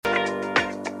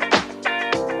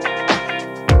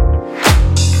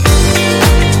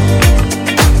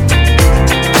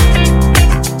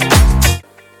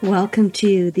Welcome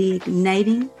to the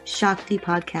Igniting Shakti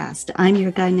podcast. I'm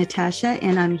your guide, Natasha,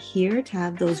 and I'm here to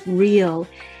have those real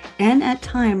and at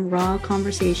time raw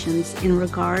conversations in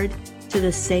regard to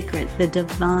the sacred, the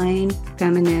divine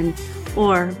feminine,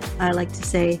 or I like to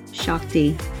say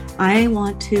Shakti. I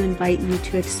want to invite you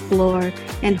to explore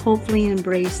and hopefully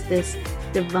embrace this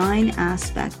divine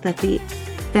aspect that the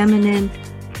feminine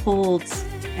holds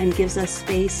and gives us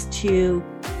space to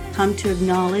come to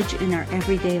acknowledge in our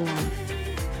everyday life.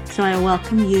 So I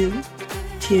welcome you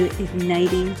to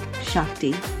Igniting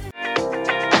Shakti.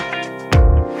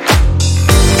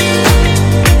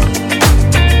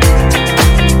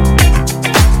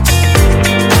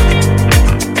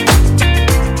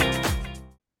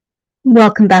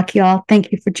 Welcome back, y'all.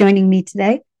 Thank you for joining me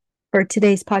today for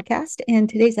today's podcast. And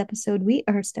today's episode, we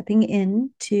are stepping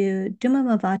into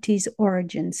Dhumavati's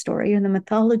origin story, or the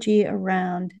mythology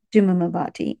around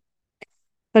Dhumavati.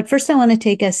 But first, I want to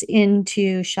take us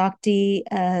into Shakti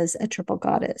as a triple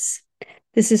goddess.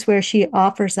 This is where she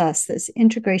offers us this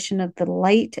integration of the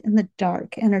light and the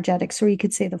dark energetics, or you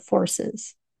could say the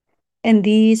forces. And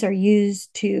these are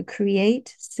used to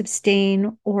create,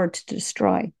 sustain, or to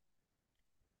destroy.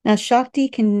 Now, Shakti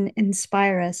can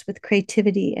inspire us with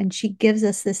creativity, and she gives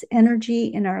us this energy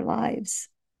in our lives.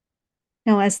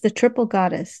 Now, as the triple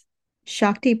goddess,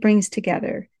 Shakti brings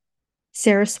together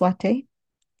Saraswati,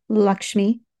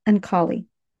 Lakshmi, and Kali.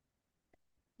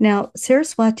 Now,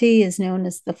 Saraswati is known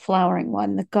as the flowering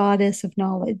one, the goddess of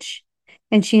knowledge,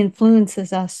 and she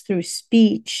influences us through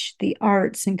speech, the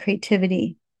arts, and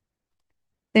creativity.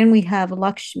 Then we have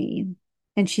Lakshmi,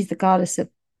 and she's the goddess of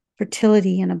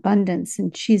fertility and abundance,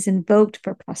 and she's invoked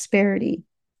for prosperity,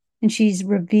 and she's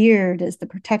revered as the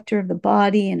protector of the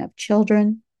body and of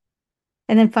children.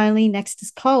 And then finally, next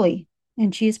is Kali,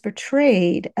 and she is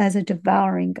portrayed as a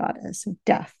devouring goddess of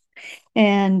death.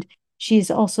 And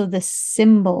she's also the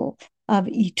symbol of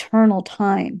eternal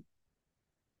time.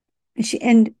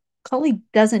 And Kali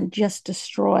doesn't just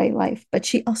destroy life, but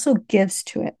she also gives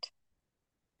to it.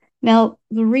 Now,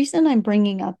 the reason I'm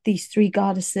bringing up these three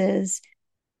goddesses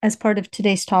as part of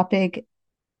today's topic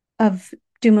of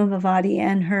Dhumavati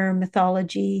and her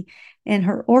mythology and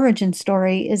her origin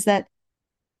story is that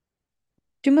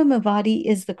Dhumavati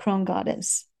is the crone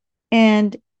goddess.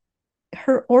 And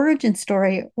her origin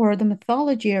story, or the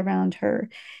mythology around her,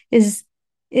 is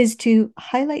to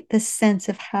highlight this sense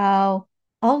of how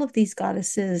all of these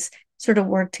goddesses sort of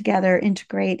work together,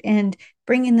 integrate, and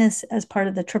bringing this as part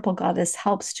of the triple goddess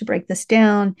helps to break this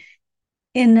down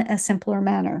in a simpler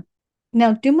manner.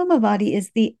 Now, Dhumavati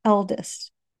is the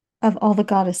eldest of all the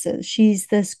goddesses. She's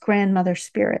this grandmother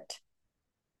spirit.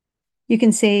 You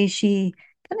can say she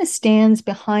kind of stands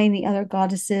behind the other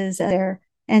goddesses as their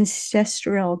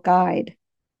ancestral guide.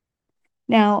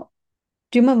 Now,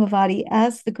 Dhumavati,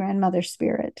 as the grandmother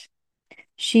spirit,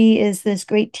 she is this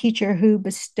great teacher who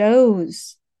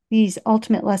bestows these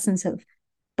ultimate lessons of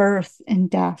birth and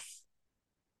death.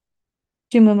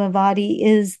 Dhumavati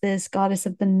is this goddess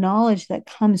of the knowledge that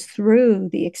comes through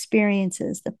the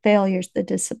experiences, the failures, the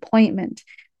disappointment,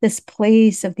 this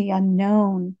place of the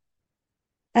unknown,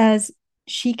 as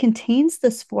she contains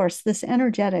this force, this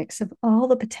energetics of all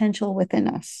the potential within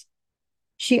us.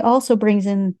 She also brings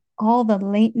in all the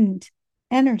latent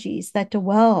energies that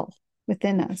dwell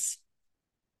within us.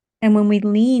 And when we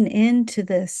lean into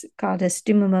this goddess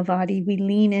Dhumavati, we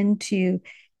lean into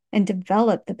and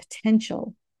develop the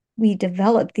potential. We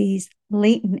develop these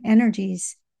latent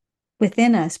energies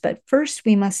within us, but first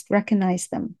we must recognize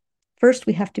them. First,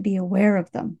 we have to be aware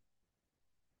of them.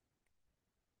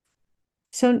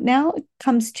 So now it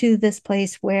comes to this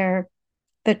place where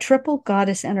the triple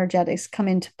goddess energetics come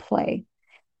into play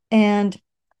and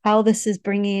how this is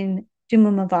bringing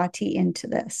Dhumavati into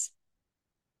this.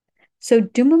 So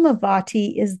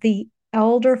Dhumavati is the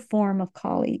elder form of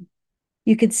Kali.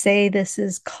 You could say this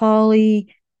is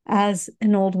Kali as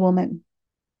an old woman.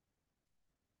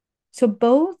 So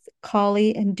both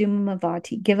Kali and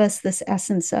Dhumavati give us this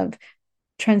essence of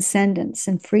transcendence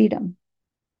and freedom.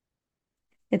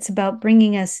 It's about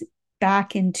bringing us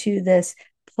back into this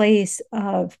place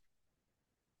of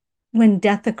when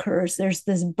death occurs, there's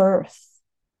this birth.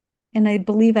 And I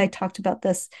believe I talked about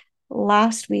this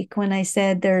last week when I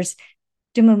said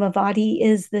Dhumavati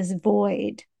is this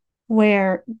void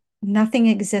where nothing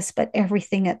exists but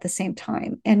everything at the same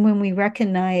time. And when we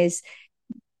recognize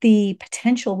the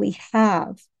potential we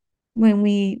have, when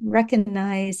we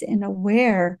recognize and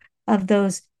aware of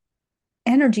those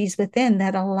energies within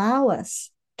that allow us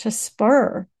to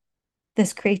spur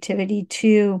this creativity,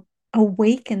 to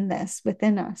awaken this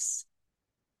within us.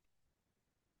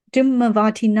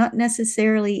 Dhumavati not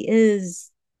necessarily is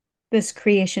this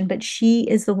creation, but she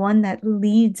is the one that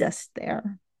leads us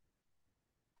there.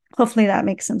 Hopefully that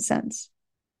makes some sense.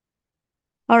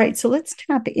 All right, so let's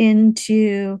tap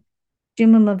into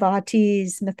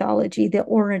Dhumavati's mythology, the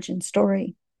origin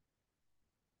story.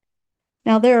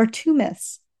 Now, there are two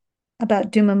myths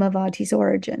about Dhumavati's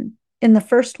origin. In the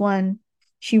first one,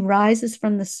 she rises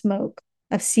from the smoke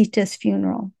of Sita's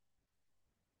funeral.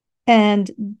 And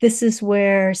this is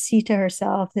where Sita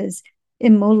herself has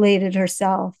immolated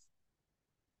herself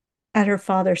at her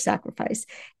father's sacrifice.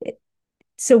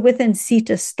 So within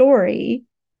Sita's story,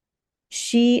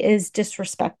 she is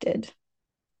disrespected.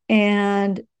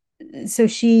 And so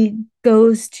she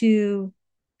goes to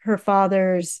her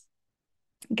father's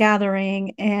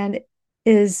gathering and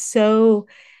is so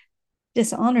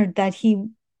dishonored that he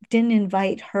didn't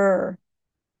invite her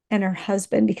and her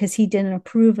husband because he didn't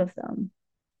approve of them,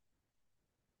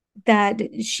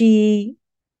 that she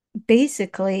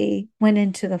basically went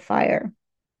into the fire.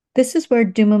 This is where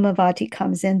Dhumavati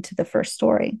comes into the first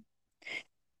story.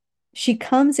 She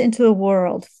comes into the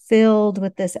world filled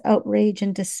with this outrage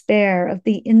and despair of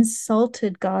the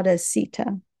insulted goddess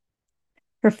Sita.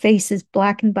 Her face is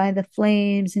blackened by the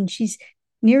flames, and she's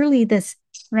nearly this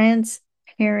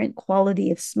transparent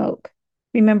quality of smoke.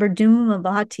 Remember,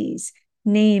 Dhumavati's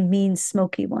name means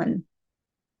smoky one.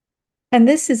 And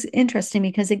this is interesting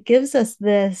because it gives us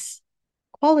this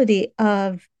quality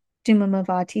of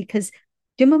Dhumavati, because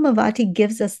Dhumavati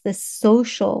gives us this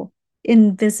social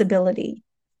invisibility.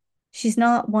 She's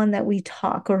not one that we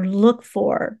talk or look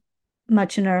for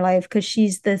much in our life because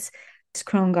she's this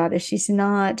crone goddess. She's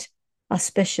not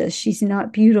auspicious. She's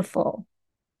not beautiful.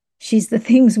 She's the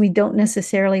things we don't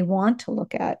necessarily want to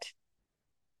look at.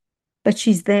 But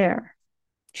she's there.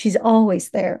 She's always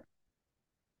there.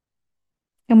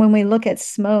 And when we look at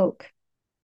smoke,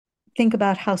 think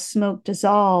about how smoke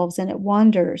dissolves and it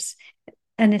wanders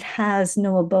and it has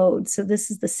no abode. So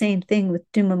this is the same thing with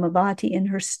Dhumavati in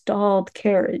her stalled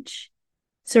carriage,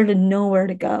 sort of nowhere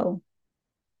to go.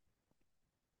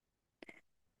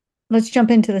 Let's jump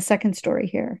into the second story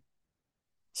here.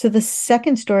 So the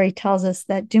second story tells us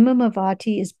that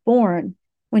Dhumavati is born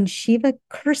when Shiva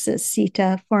curses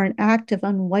Sita for an act of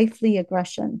unwifely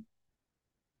aggression.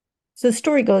 So the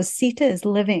story goes, Sita is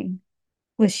living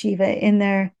with Shiva in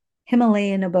their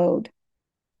Himalayan abode.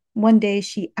 One day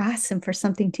she asks him for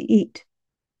something to eat,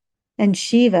 and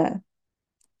Shiva,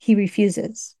 he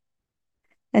refuses.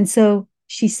 And so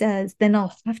she says, then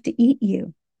I'll have to eat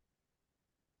you.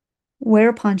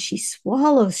 Whereupon she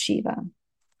swallows Shiva.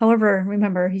 However,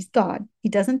 remember, he's God. He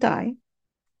doesn't die.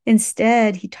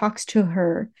 Instead, he talks to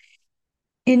her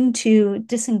into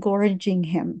disengorging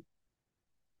him.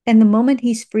 And the moment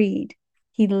he's freed,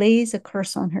 he lays a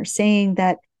curse on her, saying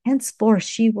that henceforth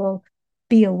she will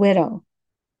be a widow.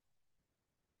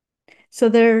 So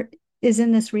there is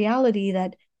in this reality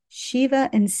that Shiva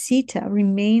and Sita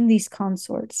remain these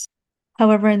consorts.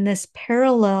 However, in this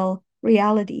parallel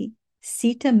reality,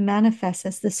 Sita manifests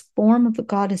as this form of a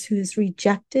goddess who is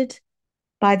rejected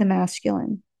by the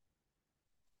masculine,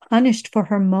 punished for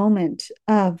her moment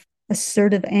of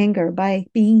assertive anger by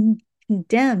being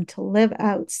condemned to live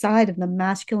outside of the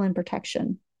masculine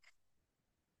protection.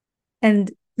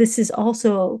 And this is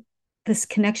also this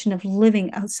connection of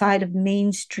living outside of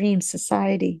mainstream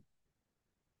society.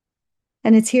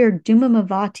 And it's here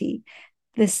Dhumavati,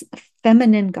 this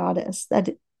feminine goddess that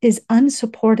is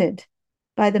unsupported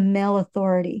by the male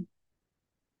authority.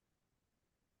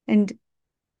 And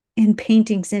in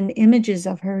paintings and images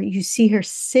of her, you see her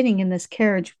sitting in this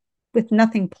carriage with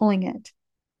nothing pulling it.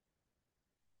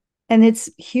 And it's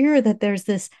here that there's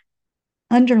this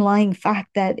underlying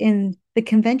fact that in the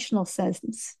conventional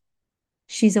sense,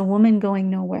 she's a woman going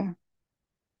nowhere.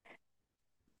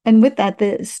 And with that,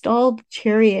 the stalled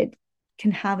chariot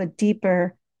can have a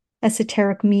deeper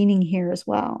esoteric meaning here as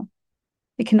well.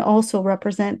 It can also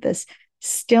represent this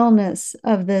stillness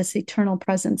of this eternal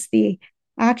presence, the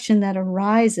action that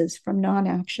arises from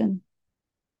non-action.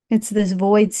 It's this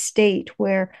void state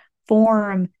where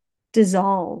form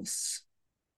dissolves,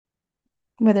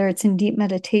 whether it's in deep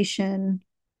meditation,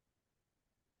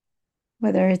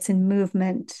 whether it's in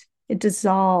movement, it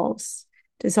dissolves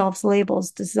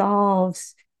labels,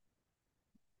 dissolves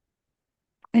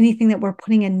anything that we're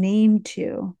putting a name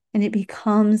to, and it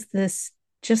becomes this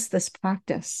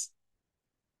practice.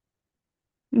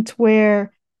 It's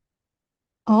where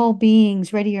all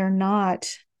beings, ready or not,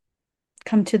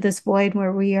 come to this void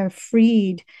where we are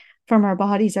freed from our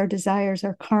bodies, our desires,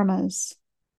 our karmas.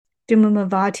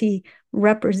 Dhumavati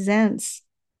represents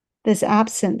this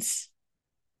absence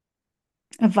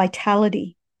of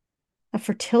vitality, of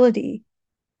fertility,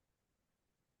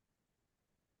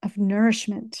 of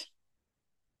nourishment.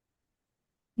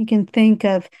 You can think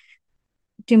of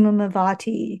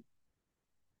Dhumavati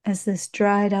as this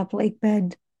dried up lake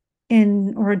bed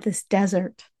or this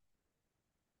desert.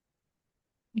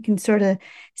 You can sort of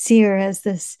see her as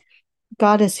this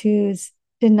goddess who's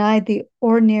denied the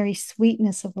ordinary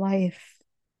sweetness of life.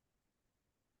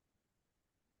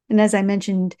 And as I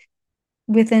mentioned,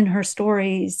 within her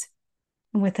stories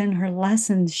and within her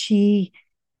lessons, she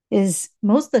is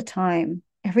most of the time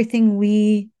everything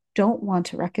we don't want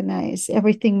to recognize,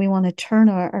 everything we want to turn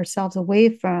ourselves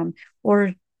away from,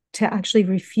 or to actually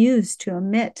refuse to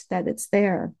admit that it's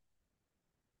there.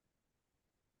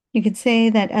 You could say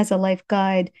that as a life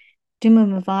guide,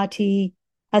 Dhumavati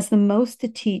has the most to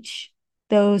teach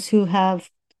those who have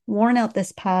worn out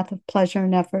this path of pleasure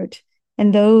and effort,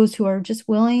 and those who are just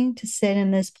willing to sit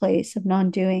in this place of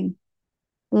non-doing,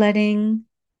 letting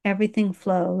everything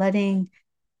flow, letting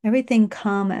everything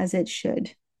come as it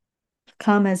should,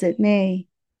 come as it may.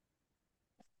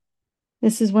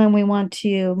 This is when we want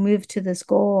to move to this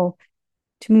goal,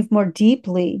 to move more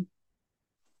deeply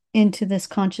into this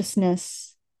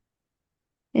consciousness,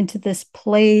 into this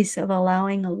place of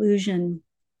allowing illusion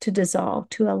to dissolve,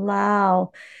 to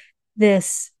allow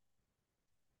this,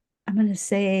 I'm going to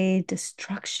say,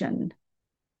 destruction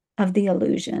of the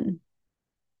illusion,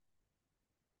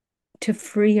 to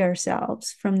free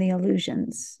ourselves from the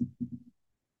illusions,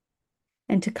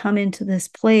 and to come into this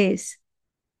place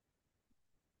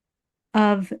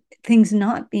of things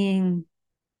not being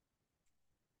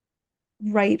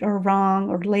right or wrong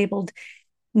or labeled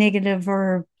negative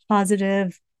or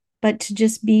positive, but to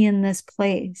just be in this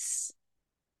place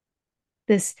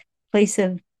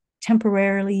of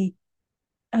temporarily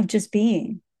of just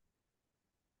being.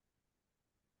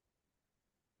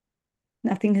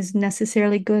 Nothing is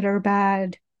necessarily good or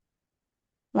bad,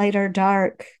 light or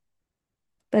dark,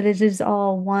 but it is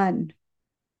all one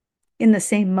in the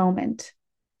same moment.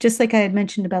 Just like I had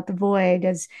mentioned about the void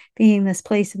as being this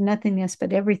place of nothingness,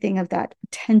 but everything of that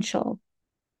potential,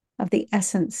 of the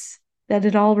essence, that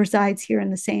it all resides here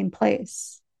in the same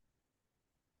place.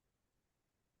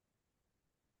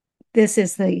 This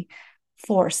is the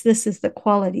force. This is the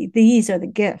quality. These are the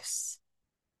gifts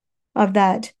of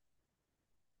that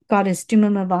Goddess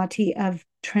Dhumavati, of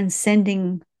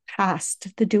transcending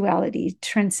past the duality,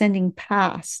 transcending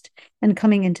past and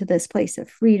coming into this place of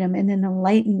freedom and an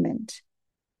enlightenment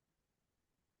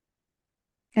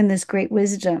and this great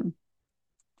wisdom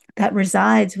that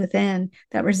resides within,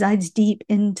 that resides deep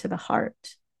into the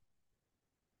heart.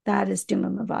 That is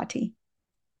Dhumavati.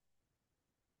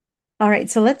 All right,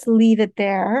 so let's leave it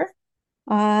there.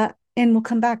 And we'll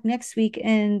come back next week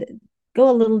and go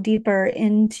a little deeper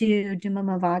into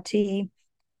Dhumavati,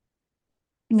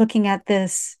 looking at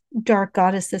this dark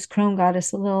goddess, this crone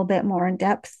goddess, a little bit more in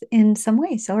depth in some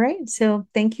ways. All right. So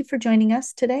thank you for joining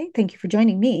us today. Thank you for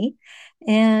joining me.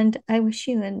 And I wish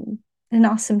you an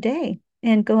awesome day,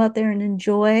 and go out there and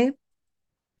enjoy.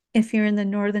 If you're in the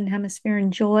Northern Hemisphere,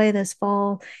 enjoy this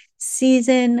fall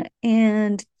season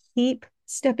and keep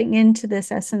stepping into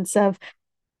this essence of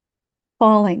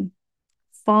falling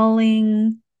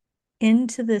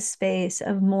into this space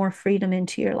of more freedom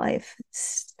into your life,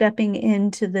 stepping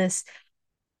into this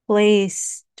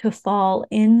place to fall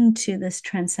into this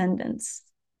transcendence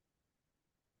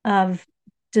of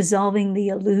dissolving the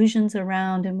illusions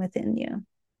around and within you.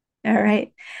 All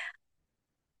right.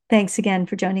 Thanks again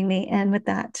for joining me. And with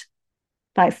that,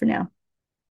 bye for now.